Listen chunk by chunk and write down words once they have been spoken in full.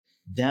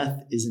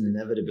Death is an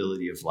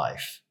inevitability of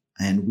life.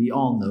 And we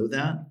all know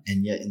that.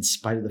 And yet, in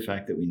spite of the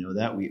fact that we know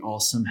that, we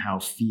all somehow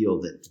feel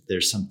that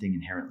there's something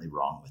inherently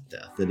wrong with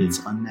death, that it's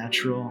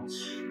unnatural,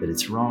 that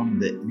it's wrong,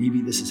 that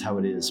maybe this is how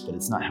it is, but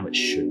it's not how it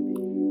should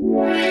be.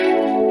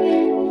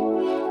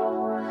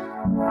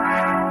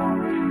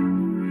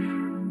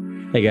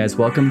 Hey guys,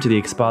 welcome to the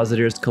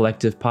Expositors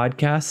Collective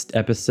Podcast,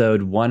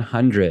 episode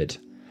 100.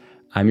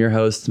 I'm your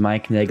host,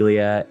 Mike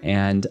Neglia,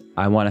 and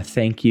I want to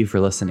thank you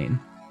for listening.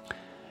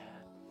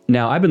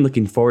 Now, I've been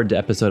looking forward to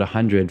episode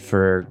 100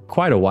 for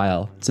quite a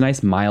while. It's a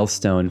nice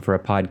milestone for a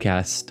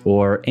podcast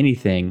or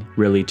anything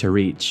really to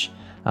reach,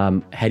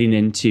 heading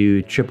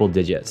into triple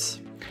digits.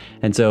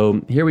 And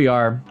so here we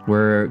are.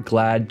 We're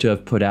glad to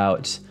have put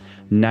out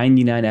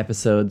 99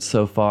 episodes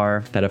so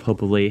far that have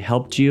hopefully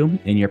helped you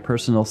in your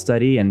personal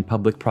study and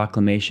public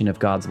proclamation of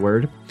God's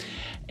Word.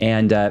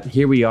 And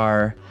here we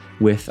are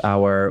with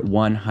our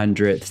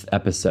 100th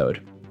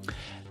episode.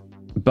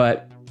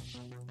 But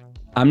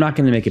I'm not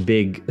going to make a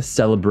big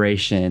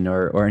celebration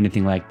or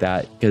anything like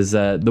that because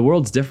the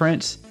world's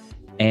different,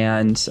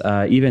 and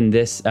even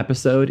this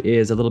episode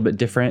is a little bit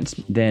different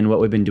than what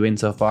we've been doing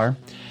so far.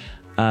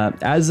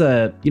 As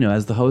the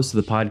host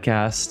of the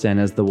podcast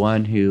and as the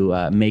one who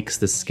makes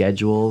the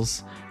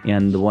schedules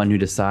and the one who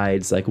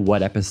decides like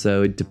what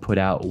episode to put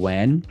out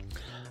when,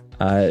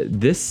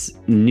 this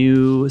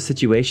new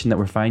situation that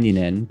we're finding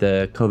in,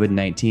 the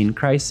COVID-19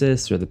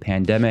 crisis or the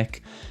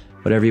pandemic,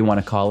 whatever you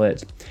want to call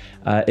it,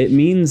 it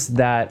means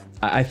that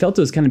I felt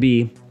it was going to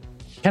be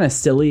kind of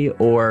silly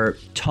or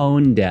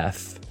tone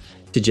deaf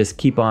to just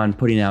keep on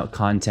putting out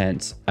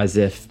content as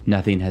if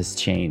nothing has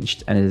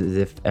changed and as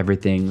if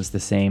everything's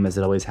the same as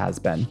it always has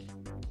been.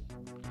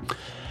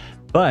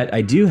 But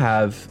I do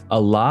have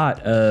a lot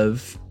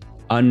of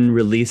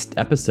unreleased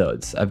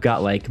episodes. I've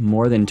got like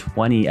more than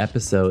 20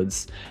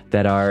 episodes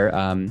that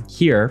are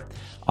here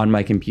on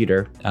my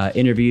computer,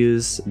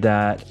 interviews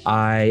that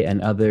I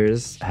and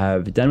others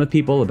have done with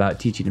people about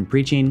teaching and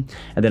preaching,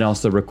 and then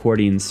also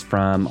recordings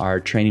from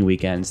our training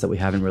weekends that we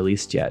haven't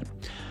released yet.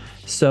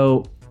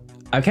 So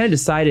I've kind of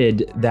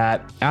decided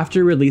that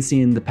after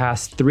releasing the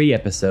past 3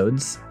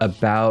 episodes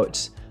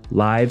about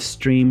live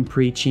stream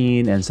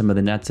preaching and some of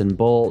the nuts and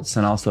bolts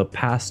and also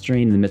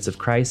pastoring in the midst of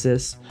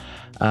crisis,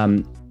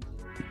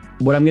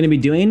 what I'm going to be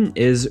doing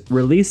is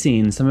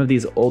releasing some of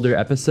these older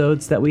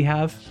episodes that we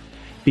have,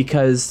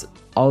 because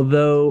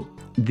although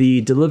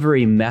the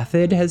delivery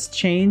method has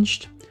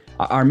changed,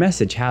 our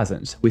message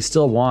hasn't. We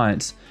still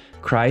want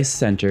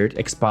Christ-centered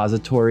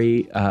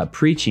expository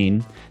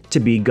preaching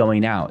to be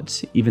going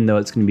out, even though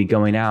it's going to be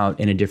going out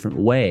in a different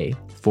way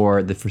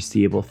for the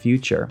foreseeable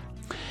future.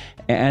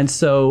 And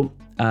so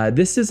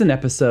this is an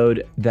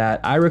episode that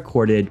I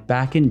recorded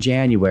back in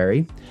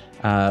January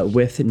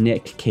with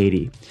Nick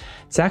Cady.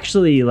 It's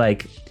actually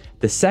like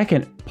the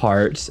second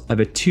part of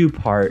a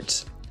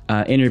 2-part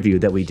interview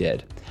that we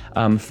did.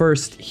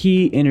 First,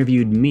 he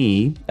interviewed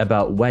me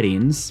about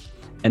weddings,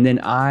 and then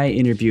I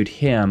interviewed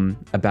him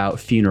about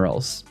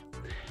funerals.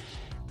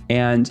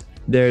 And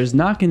there's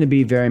not going to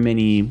be very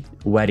many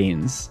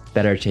weddings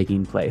that are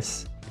taking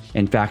place.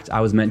 In fact, I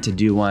was meant to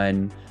do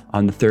one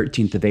on the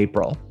 13th of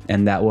April,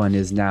 and that one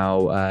is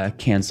now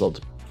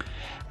canceled.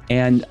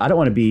 And I don't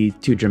want to be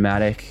too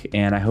dramatic,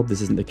 and I hope this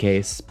isn't the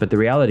case, but the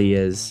reality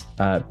is,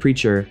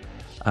 preacher,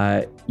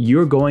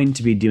 you're going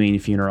to be doing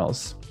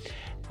funerals.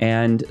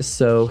 And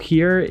so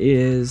here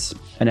is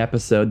an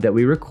episode that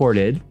we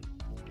recorded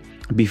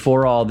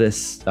before all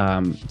this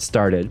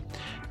started,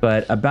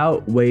 but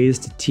about ways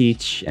to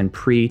teach and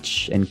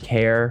preach and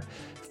care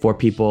for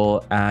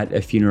people at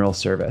a funeral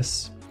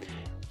service.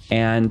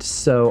 And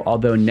so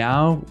although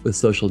now with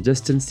social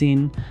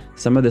distancing,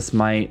 some of this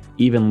might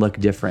even look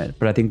different,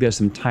 but I think there's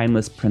some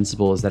timeless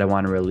principles that I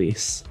want to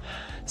release.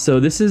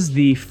 So this is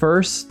the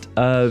first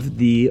of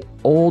the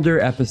older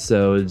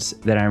episodes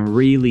that I'm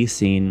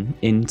releasing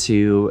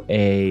into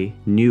a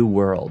new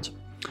world.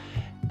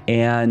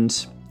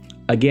 And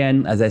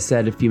again, as I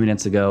said a few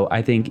minutes ago,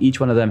 I think each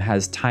one of them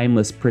has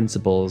timeless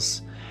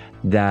principles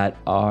that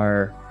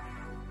are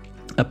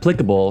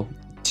applicable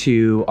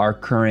to our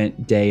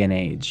current day and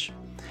age.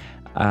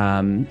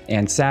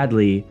 And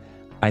sadly,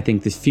 I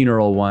think this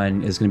funeral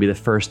one is going to be the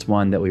first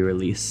one that we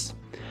release.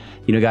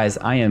 You know, guys,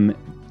 I am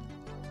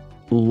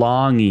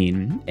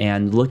longing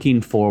and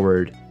looking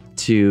forward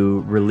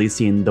to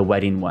releasing the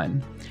wedding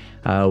one.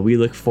 We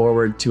look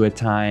forward to a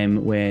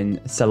time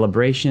when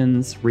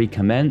celebrations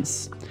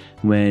recommence,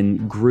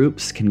 when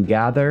groups can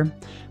gather,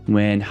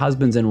 when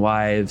husbands and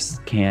wives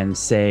can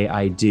say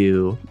I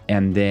do,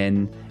 and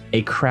then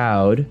a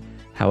crowd,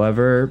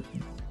 however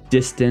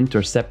distant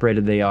or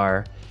separated they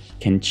are,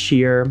 can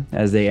cheer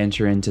as they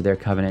enter into their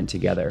covenant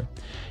together.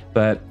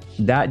 But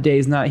that day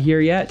is not here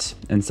yet,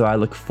 and so I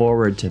look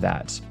forward to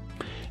that.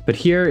 But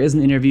here is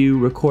an interview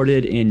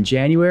recorded in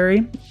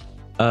January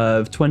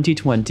of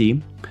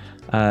 2020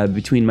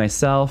 between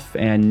myself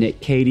and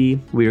Nick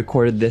Cady. We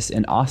recorded this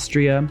in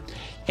Austria,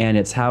 and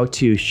it's how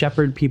to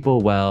shepherd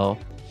people well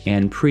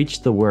and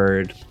preach the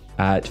word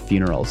at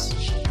funerals.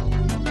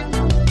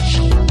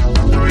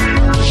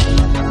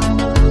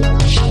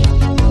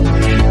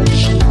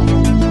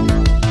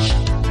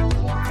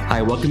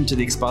 Welcome to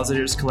the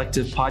Expositors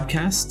Collective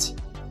podcast.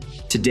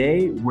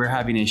 Today, we're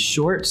having a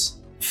short,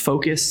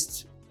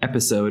 focused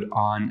episode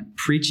on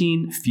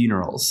preaching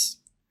funerals.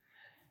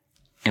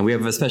 And we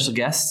have a special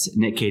guest,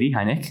 Nick Cady.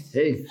 Hi, Nick.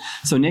 Hey.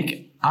 So,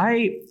 Nick,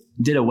 I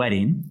did a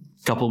wedding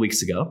a couple of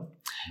weeks ago,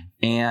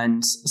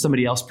 and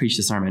somebody else preached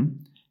a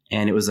sermon,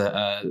 and it was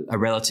a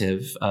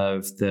relative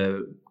of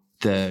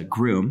the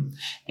groom,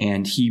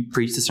 and he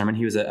preached a sermon.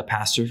 He was a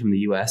pastor from the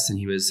U.S., and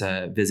he was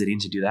visiting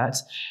to do that.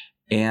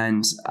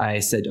 And I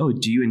said, "Oh,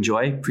 do you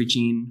enjoy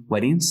preaching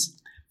weddings?"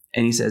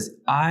 And he says,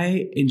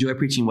 "I enjoy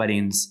preaching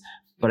weddings,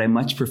 but I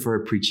much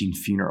prefer preaching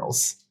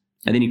funerals."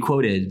 And then he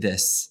quoted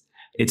this: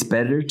 "It's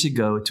better to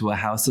go to a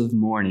house of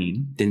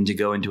mourning than to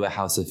go into a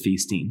house of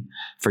feasting.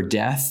 For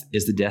death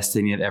is the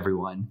destiny of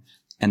everyone,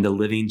 and the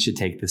living should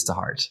take this to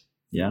heart."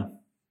 Yeah.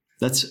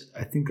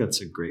 I think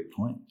that's a great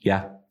point.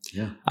 Yeah.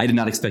 I did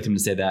not expect him to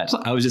say that.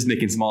 I was just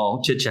making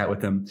small chit chat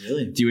with him.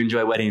 Really? "Do you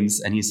enjoy weddings?"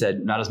 And he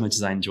said, "Not as much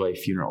as I enjoy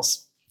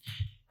funerals."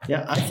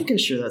 Yeah, I think I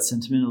share that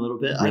sentiment a little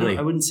bit. Really?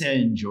 I wouldn't say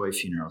I enjoy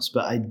funerals,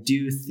 but I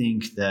do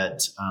think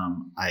that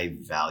I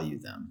value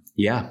them.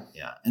 Yeah.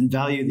 Yeah, and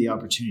value the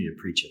opportunity to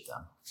preach at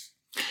them.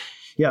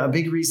 Yeah, a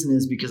big reason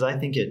is because I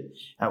think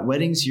at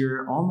weddings,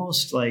 you're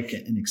almost like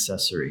an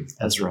accessory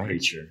as a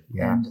preacher.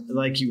 Yeah. And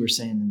like you were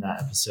saying in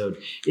that episode,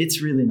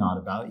 it's really not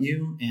about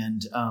you.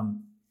 And,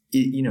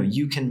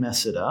 you can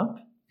mess it up.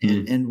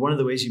 And one of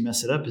the ways you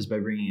mess it up is by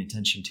bringing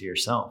attention to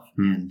yourself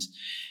and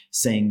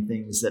saying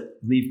things that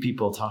leave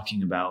people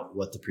talking about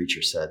what the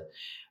preacher said.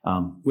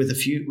 With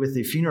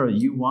a funeral,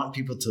 you want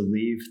people to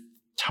leave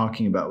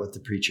talking about what the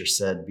preacher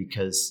said,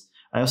 because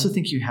I also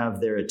think you have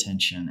their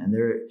attention, and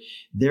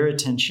their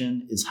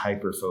attention is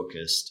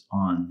hyper-focused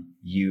on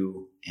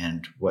you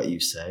and what you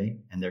say,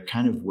 and they're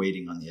kind of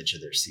waiting on the edge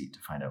of their seat to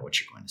find out what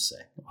you're going to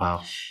say.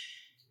 Wow.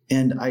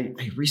 And I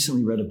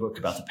recently read a book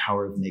about the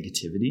power of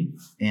negativity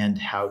and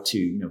how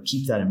to,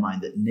 keep that in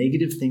mind, that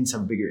negative things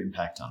have a bigger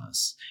impact on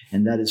us.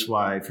 And that is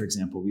why, for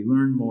example, we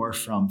learn more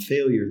from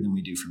failure than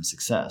we do from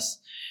success.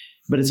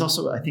 But it's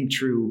also, I think,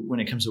 true when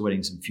it comes to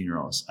weddings and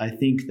funerals. I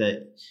think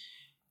that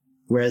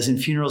whereas in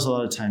funerals, a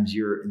lot of times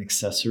you're an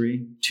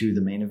accessory to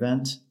the main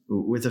event,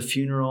 with a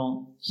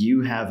funeral,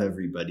 you have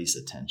everybody's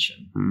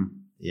attention.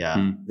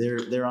 Yeah.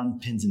 They're on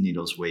pins and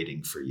needles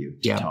waiting for you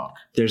to talk.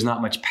 There's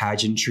not much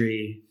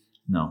pageantry.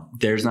 No.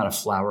 There's not a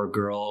flower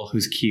girl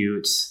who's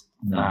cute.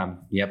 No.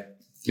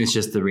 It's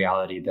just the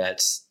reality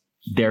that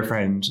their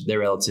friend, their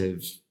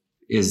relative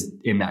is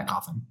in that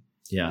coffin.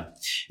 Yeah.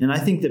 And I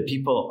think that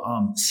people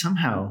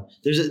somehow,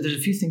 there's a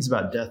few things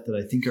about death that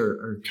I think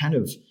are kind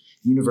of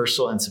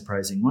universal and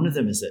surprising. One of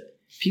them is that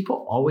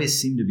people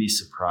always seem to be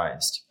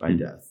surprised by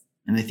death.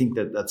 And I think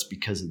that that's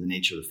because of the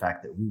nature of the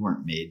fact that we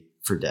weren't made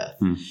for death.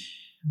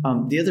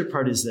 The other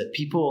part is that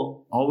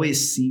people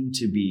always seem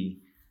to be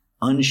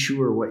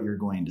unsure what you're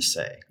going to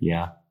say.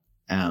 Yeah.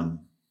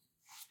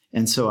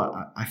 And so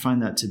I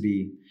find that to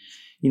be,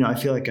 I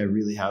feel like I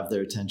really have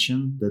their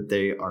attention, that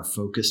they are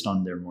focused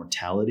on their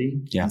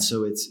mortality. Yeah. And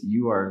so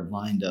you are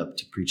lined up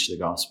to preach the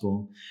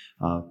gospel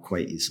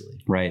quite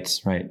easily. Right.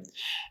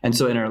 And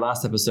so in our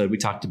last episode, we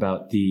talked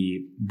about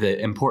the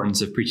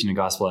importance of preaching the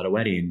gospel at a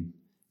wedding,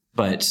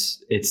 but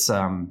it's,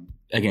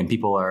 again,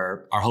 people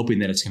are hoping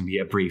that it's going to be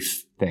a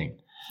brief thing.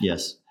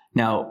 Yes.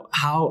 Now,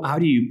 how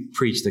do you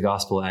preach the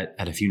gospel at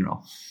a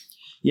funeral?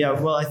 Yeah,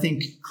 well, I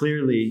think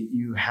clearly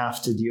you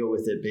have to deal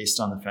with it based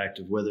on the fact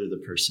of whether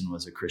the person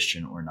was a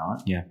Christian or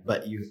not. Yeah.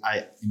 But in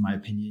my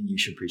opinion, you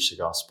should preach the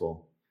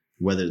gospel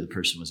whether the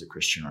person was a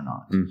Christian or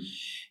not.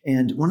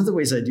 And one of the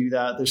ways I do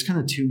that, there's kind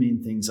of two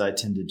main things I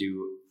tend to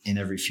do in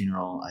every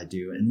funeral I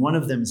do. And one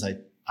of them is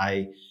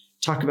I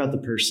talk about the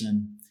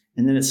person,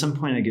 and then at some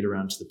point I get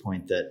around to the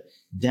point that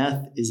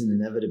death is an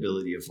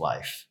inevitability of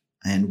life.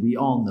 And we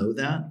all know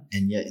that.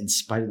 And yet, in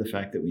spite of the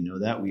fact that we know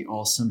that, we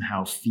all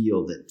somehow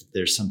feel that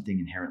there's something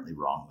inherently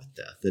wrong with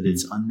death, that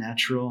it's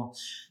unnatural,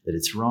 that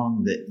it's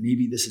wrong, that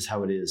maybe this is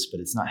how it is, but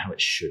it's not how it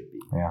should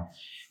be. Yeah.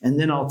 And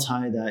then I'll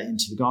tie that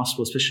into the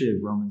gospel, especially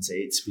Romans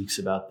 8 speaks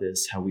about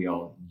this, how we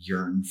all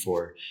yearn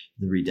for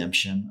the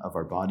redemption of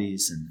our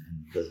bodies and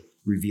the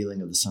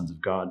revealing of the sons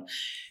of God.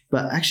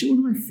 But actually,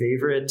 one of my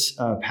favorite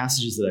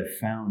passages that I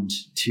found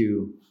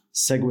to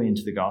segue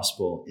into the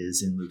gospel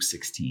is in Luke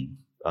 16.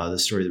 The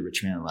story of the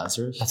rich man and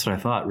Lazarus. That's what I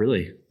thought,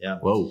 really. Yeah.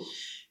 Whoa.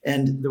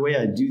 And the way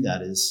I do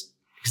that is,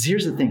 because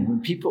here's the thing,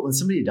 when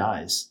somebody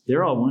dies,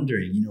 they're all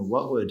wondering,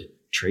 what would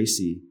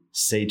Tracy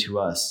say to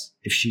us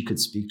if she could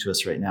speak to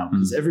us right now?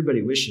 Because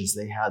everybody wishes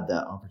they had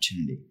that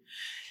opportunity.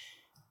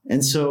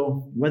 And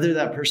so whether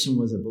that person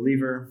was a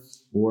believer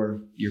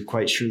or you're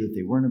quite sure that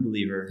they weren't a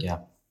believer,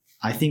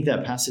 I think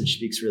that passage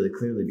speaks really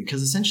clearly,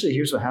 because essentially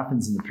here's what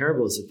happens in the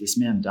parable is that this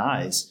man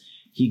dies.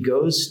 He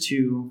goes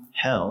to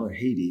hell or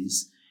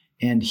Hades,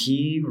 and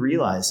he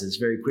realizes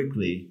very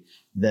quickly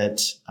that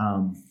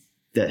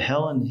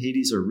hell and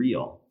Hades are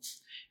real.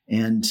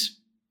 And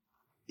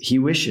he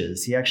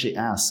actually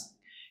asks,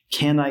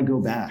 can I go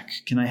back?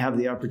 Can I have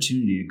the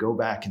opportunity to go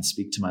back and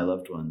speak to my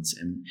loved ones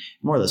and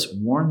more or less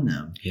warn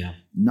them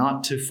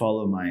not to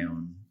follow my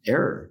own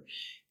error?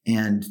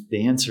 And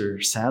the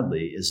answer,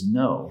 sadly, is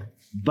no.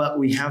 But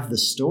we have the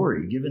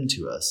story given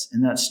to us,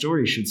 and that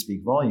story should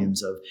speak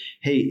volumes of,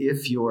 hey,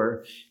 if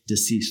your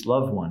deceased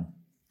loved one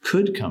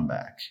could come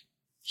back,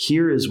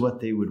 here is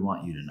what they would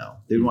want you to know.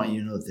 They would want you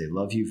to know that they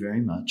love you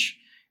very much,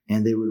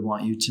 and they would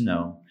want you to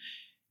know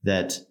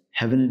that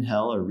heaven and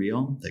hell are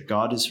real, that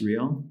God is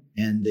real,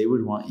 and they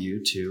would want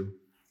you to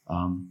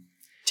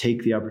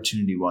take the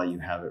opportunity while you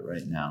have it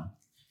right now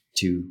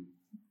to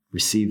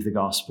receive the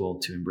gospel,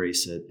 to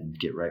embrace it, and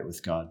get right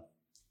with God.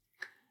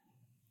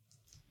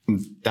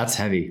 That's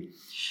heavy.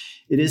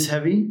 It is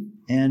heavy,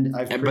 and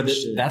I've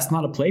preached it. That's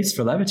not a place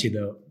for levity,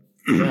 though.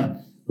 Yeah.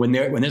 When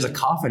there's a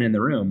coffin in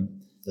the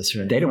room, That's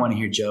right. They don't want to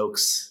hear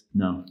jokes.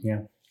 No.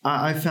 Yeah.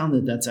 I found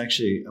that that's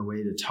actually a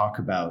way to talk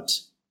about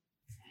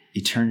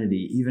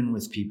eternity, even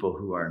with people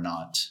who are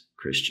not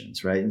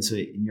Christians, right? And so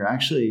you're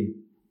actually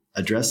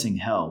addressing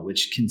hell,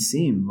 which can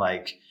seem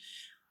like,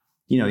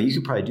 you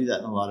could probably do that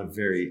in a lot of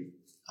very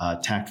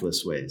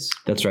tactless ways.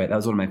 That's right. That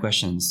was one of my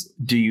questions.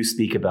 Do you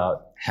speak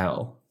about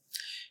hell?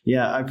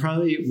 Yeah, I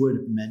probably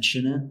would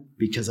mention it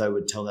because I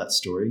would tell that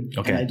story.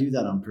 Okay. And I do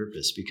that on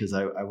purpose because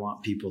I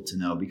want people to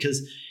know,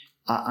 because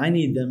I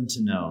need them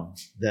to know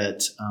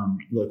that,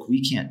 look,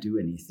 we can't do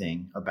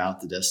anything about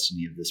the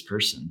destiny of this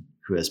person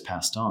who has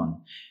passed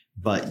on,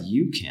 but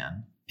you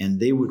can, and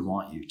they would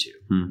want you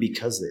to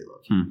because they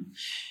love you.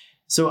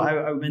 So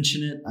I would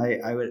mention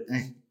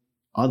it.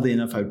 Oddly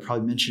enough, I would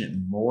probably mention it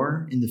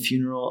more in the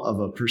funeral of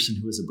a person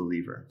who is a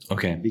believer.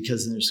 Okay.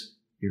 Because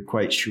you're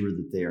quite sure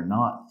that they are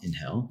not in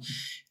hell.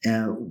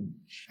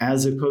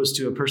 As opposed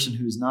to a person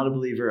who's not a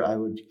believer, I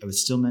would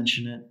still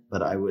mention it,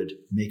 but I would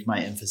make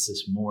my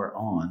emphasis more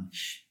on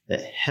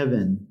that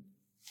heaven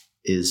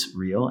is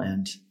real.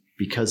 And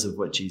because of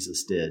what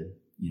Jesus did,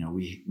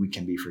 we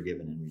can be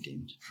forgiven and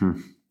redeemed.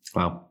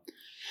 Wow.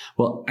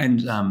 Well,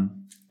 and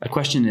a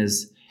question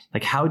is,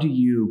 how do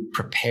you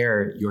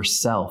prepare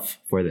yourself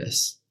for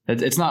this?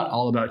 It's not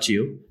all about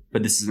you,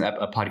 but this is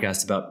a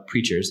podcast about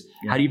preachers.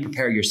 Yeah. How do you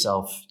prepare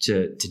yourself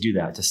to do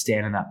that, to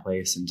stand in that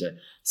place and to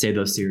say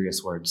those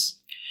serious words?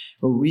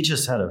 Well, we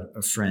just had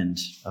a friend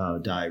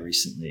die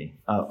recently,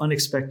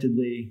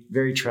 unexpectedly,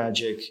 very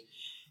tragic.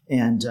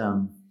 And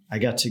I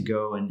got to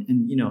go and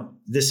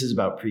this is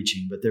about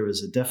preaching, but there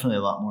was definitely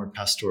a lot more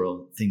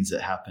pastoral things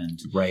that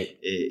happened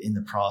in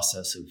the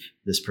process of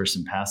this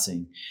person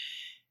passing.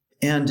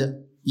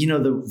 And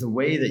the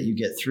way that you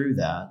get through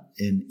that,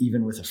 and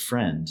even with a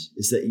friend,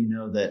 is that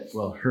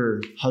that,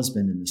 her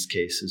husband in this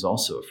case is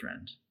also a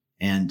friend.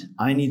 And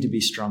I need to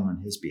be strong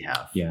on his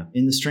behalf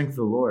in the strength of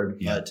the Lord.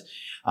 Yeah. But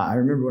I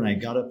remember when I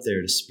got up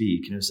there to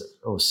speak, and it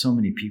was, so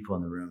many people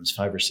in the room. It was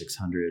 500 or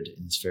 600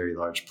 in this very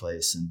large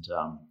place. And,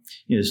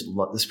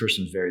 this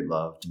person was very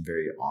loved and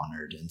very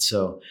honored. And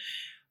so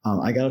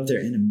I got up there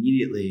and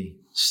immediately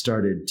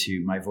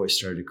my voice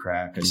started to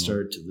crack. I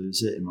started to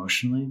lose it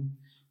emotionally.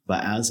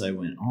 But as I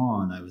went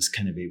on, I was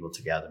kind of able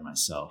to gather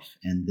myself.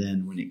 And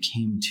then when it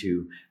came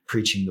to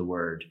preaching the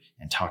word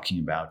and talking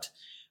about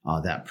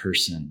that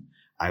person,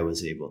 I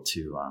was able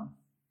to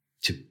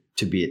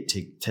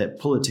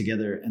pull it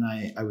together. And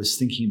I was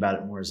thinking about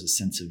it more as a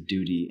sense of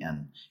duty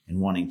and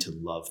wanting to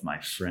love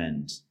my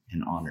friend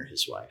and honor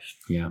his wife.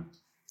 Yeah.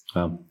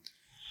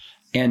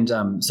 And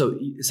so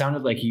it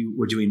sounded like you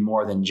were doing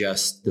more than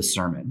just the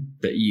sermon,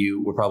 that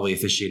you were probably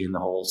officiating the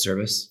whole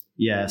service.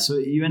 Yeah. So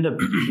you end up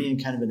being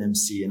kind of an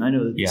MC. And I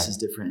know that this is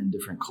different in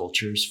different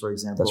cultures, for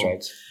example. That's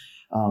right.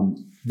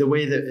 The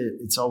way that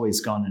it's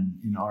always gone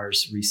in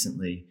ours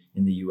recently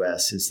in the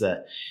U.S. is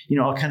that,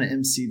 I'll kind of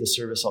MC the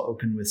service. I'll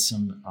open with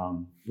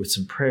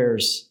some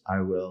prayers.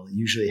 I will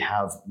usually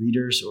have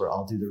readers, or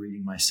I'll do the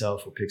reading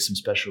myself. We'll pick some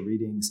special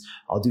readings.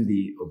 I'll do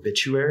the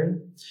obituary.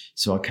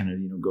 So I'll kind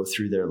of, go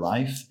through their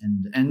life,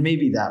 and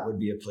maybe that would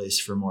be a place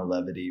for more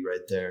levity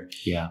right there.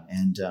 Yeah.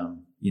 And,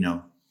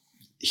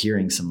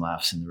 hearing some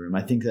laughs in the room.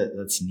 I think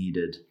that's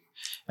needed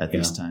at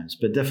these times,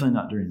 but definitely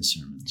not during the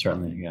sermon.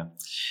 Certainly, yeah.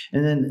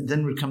 And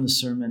then would come the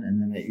sermon, and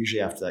then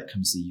usually after that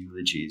comes the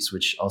eulogies,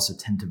 which also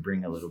tend to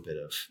bring a little bit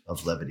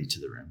of levity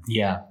to the room.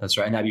 Yeah, that's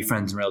right. And that'd be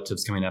friends and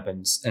relatives coming up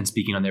and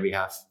speaking on their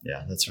behalf.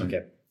 Yeah, that's right.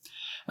 Okay.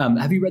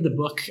 Have you read the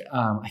book?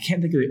 I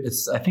can't think of it.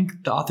 I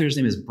think the author's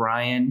name is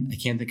Brian. I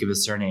can't think of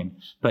his surname,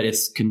 but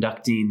it's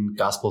Conducting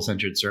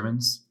Gospel-Centered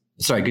Sermons.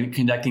 Sorry,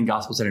 Conducting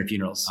Gospel-Centered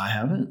Funerals. I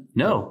haven't.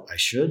 No. I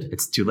should.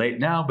 It's too late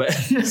now, but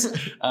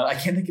I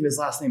can't think of his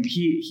last name.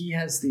 He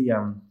has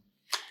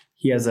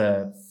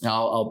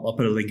I'll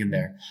put a link in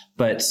there,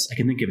 but I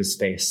can think of his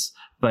face.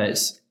 But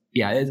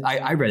yeah,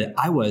 I read it.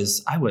 I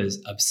was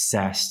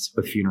obsessed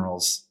with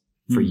funerals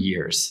for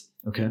years.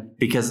 Okay.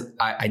 Because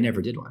I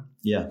never did one.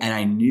 Yeah. And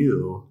I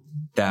knew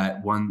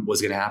that one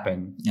was going to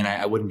happen, and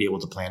I wouldn't be able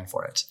to plan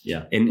for it.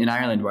 Yeah. In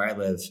Ireland, where I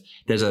live,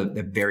 there's a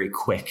very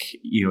quick,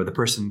 the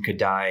person could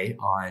die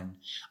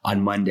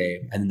on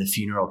Monday, and then the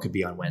funeral could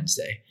be on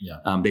Wednesday. Yeah.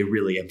 They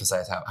really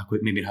emphasize how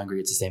quick. Maybe in Hungary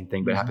it's the same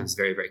thing, but it happens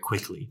very, very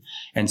quickly.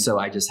 And so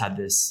I just had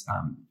this,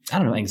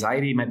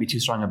 anxiety might be too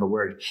strong of a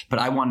word, but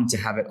I wanted to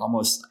have it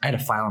I had a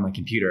file on my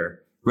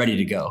computer ready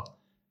to go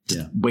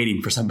just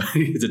waiting for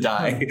somebody to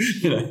die.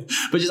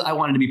 But just, I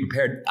wanted to be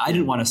prepared. I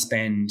didn't want to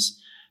spend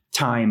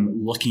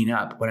time looking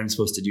up what I'm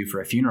supposed to do for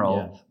a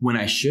funeral when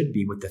I should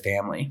be with the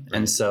family. Right.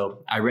 And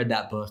so I read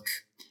that book,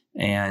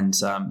 and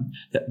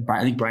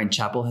I think Brian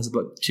Chapell has a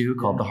book too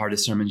called The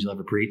Hardest Sermons You'll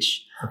Ever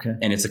Preach. Okay.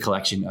 And it's a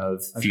collection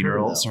of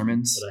funeral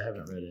sermons. But I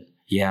haven't read it.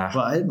 Yeah.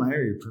 Well, I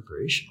admire your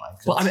preparation,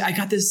 Mike. Well, I mean,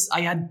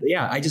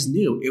 I just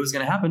knew it was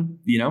going to happen.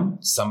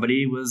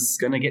 Somebody was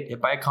going to get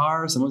hit by a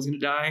car. Someone was going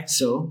to die.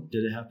 So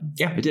did it happen?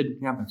 Yeah, it did.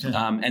 Yeah. Okay.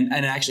 And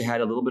I actually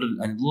had a little bit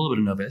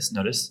of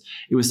notice.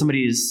 It was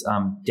somebody's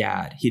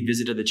dad. He'd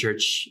visited the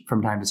church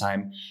from time to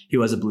time. He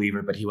was a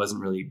believer, but he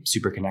wasn't really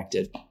super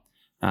connected.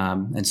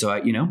 And so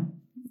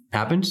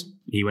happened.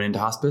 He went into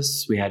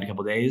hospice. We had a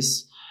couple of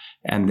days,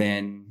 and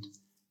then,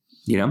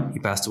 he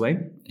passed away,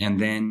 and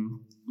then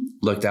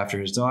looked after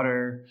his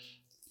daughter,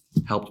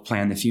 helped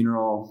plan the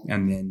funeral,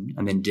 and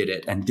then did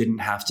it, and didn't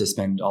have to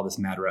spend all this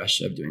mad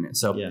rush of doing it.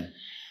 So,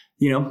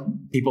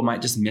 people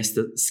might just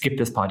skip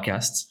this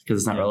podcast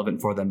because it's not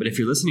relevant for them. But if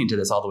you're listening to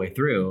this all the way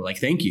through,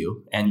 thank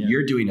you. And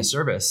you're doing a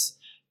service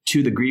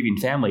to the grieving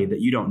family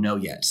that you don't know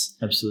yet.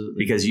 Absolutely.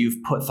 Because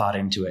you've put thought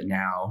into it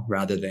now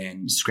rather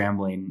than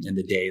scrambling in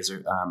the days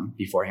or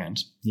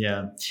beforehand.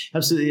 Yeah,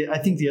 absolutely. I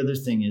think the other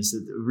thing is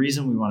that the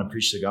reason we want to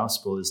preach the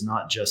gospel is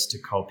not just to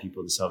call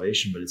people to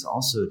salvation, but it's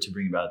also to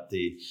bring about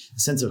the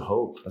sense of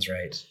hope. That's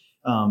right.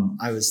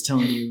 I was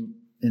telling you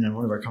in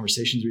one of our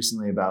conversations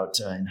recently about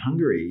in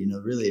Hungary,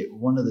 really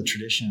one of the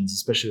traditions,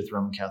 especially with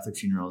Roman Catholic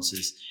funerals,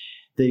 is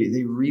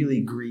they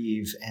really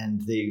grieve,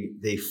 and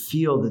they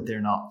feel that they're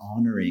not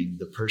honoring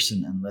the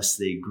person unless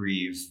they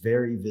grieve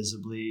very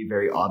visibly,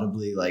 very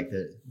audibly, like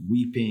the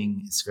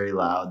weeping. It's very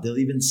loud. They'll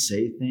even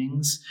say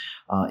things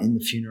in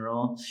the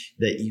funeral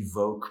that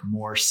evoke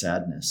more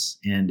sadness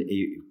and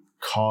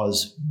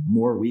cause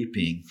more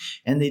weeping.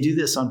 And they do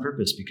this on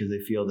purpose because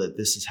they feel that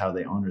this is how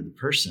they honor the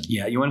person.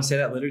 Yeah. You want to say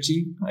that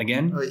liturgy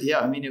again?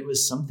 Yeah. I mean, it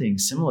was something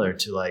similar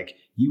to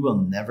you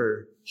will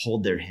never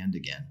hold their hand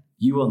again.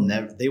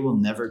 They will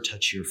never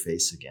touch your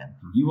face again.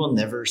 You will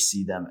never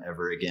see them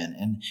ever again.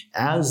 And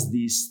as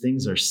these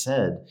things are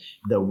said,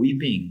 the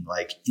weeping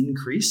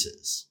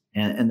increases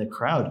and the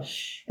crowd,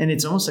 and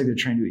it's almost like they're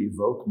trying to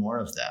evoke more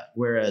of that.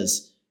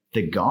 Whereas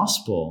the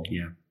gospel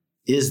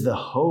is the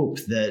hope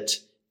that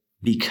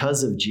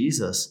because of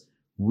Jesus,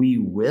 we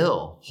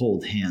will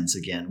hold hands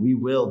again. We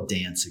will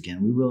dance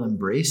again. We will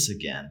embrace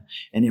again.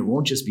 And it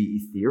won't just be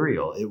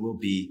ethereal. It will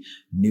be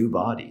new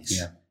bodies.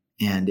 Yeah.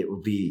 And it will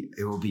be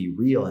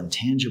real and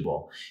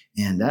tangible.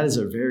 And that is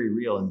a very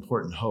real,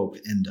 important hope.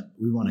 And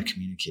we want to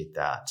communicate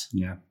that.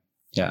 Yeah.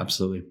 Yeah,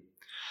 absolutely.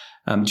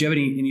 Do you have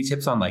any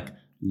tips on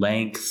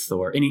length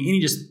or any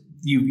just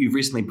you've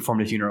recently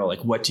performed a funeral?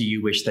 What do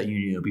you wish that you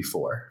knew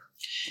before?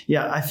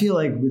 Yeah, I feel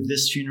like with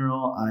this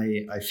funeral,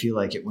 I feel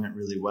like it went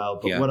really well.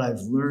 But what I've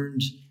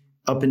learned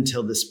up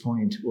until this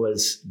point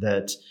was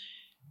that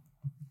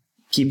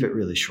keep it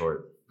really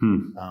short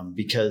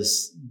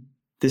because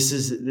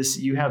this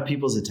you have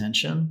people's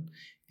attention,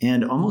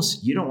 and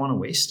almost you don't want to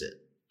waste it.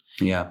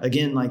 Yeah.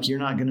 Again, you're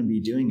not going to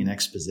be doing an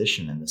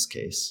exposition in this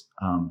case.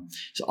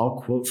 So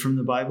I'll quote from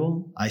the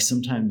Bible. I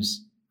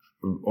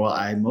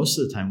most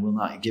of the time will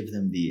not give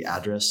them the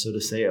address, so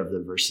to say, of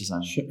the verses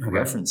I'm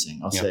referencing.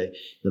 I'll say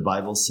the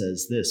Bible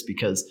says this,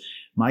 because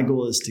my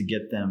goal is to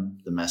get them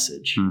the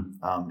message.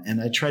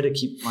 And I try to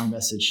keep my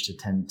message to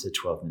 10 to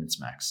 12 minutes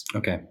max.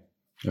 Okay.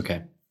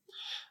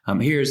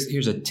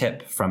 Here's a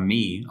tip from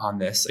me on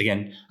this.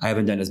 Again, I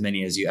haven't done as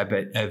many as you.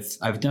 I've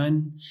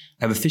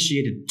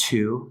officiated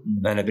 2,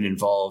 and I've been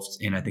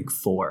involved in I think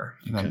 4.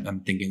 Okay.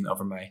 I'm thinking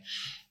over my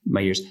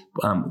years.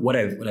 What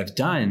I've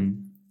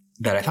done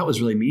that I thought was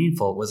really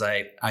meaningful was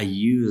I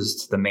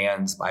used the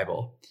man's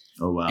Bible.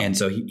 Oh wow! And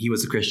so he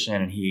was a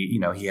Christian, and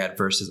he had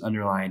verses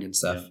underlined and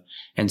stuff. Yeah.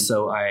 And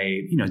so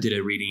I did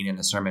a reading and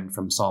a sermon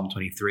from Psalm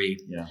 23.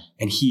 Yeah.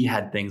 And he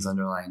had things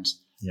underlined.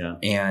 Yeah.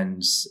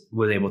 And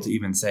was able to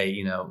even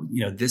say,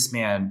 this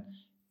man,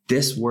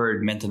 this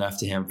word meant enough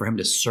to him for him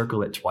to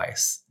circle it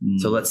twice.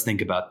 So let's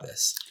think about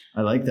this.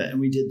 I like that. And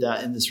we did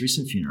that in this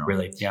recent funeral.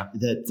 Really? Yeah.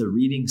 That the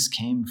readings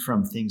came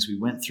from things. We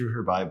went through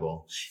her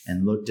Bible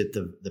and looked at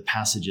the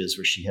passages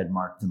where she had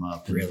marked them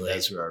up. And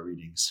those were our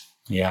readings.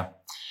 Yeah.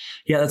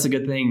 Yeah, that's a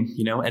good thing.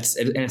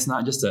 It's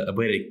not just a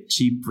way to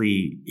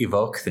cheaply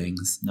evoke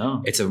things.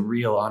 No, it's a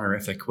real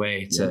honorific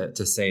way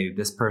to say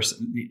this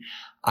person.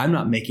 I'm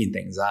not making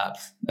things up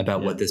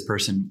about what this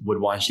person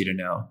would want you to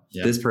know.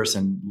 Yeah. This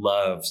person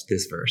loved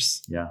this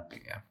verse. Yeah.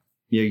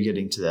 You're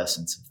getting to the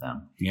essence of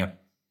them. Yep.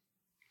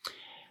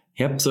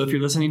 So if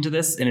you're listening to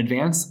this in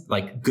advance,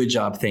 good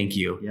job. Thank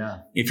you.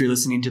 Yeah. If you're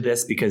listening to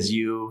this because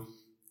you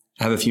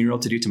have a funeral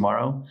to do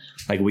tomorrow,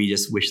 we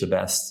just wish the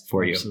best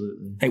for you.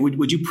 Absolutely. Hey,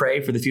 would you pray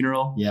for the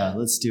funeral? Yeah,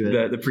 let's do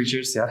it. The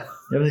preachers, yeah.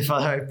 Heavenly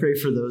Father, I pray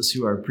for those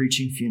who are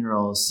preaching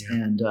funerals,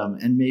 and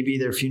maybe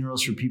they're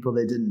funerals for people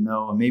they didn't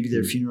know, and maybe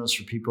they're funerals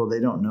for people they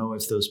don't know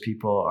if those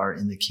people are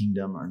in the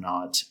kingdom or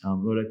not.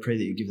 Lord, I pray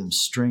that you give them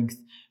strength,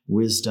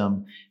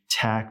 wisdom,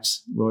 tact,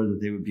 Lord,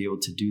 that they would be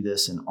able to do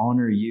this and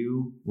honor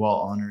you while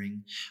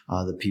honoring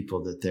the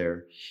people that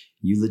they're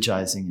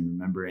eulogizing and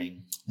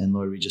remembering. And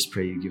Lord, we just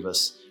pray you give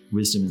us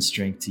wisdom and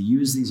strength to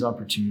use these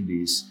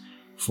opportunities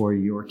for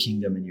your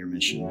kingdom and your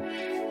mission.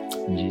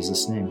 In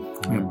Jesus' name,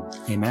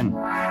 amen.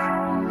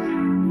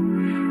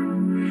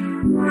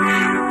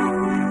 Amen.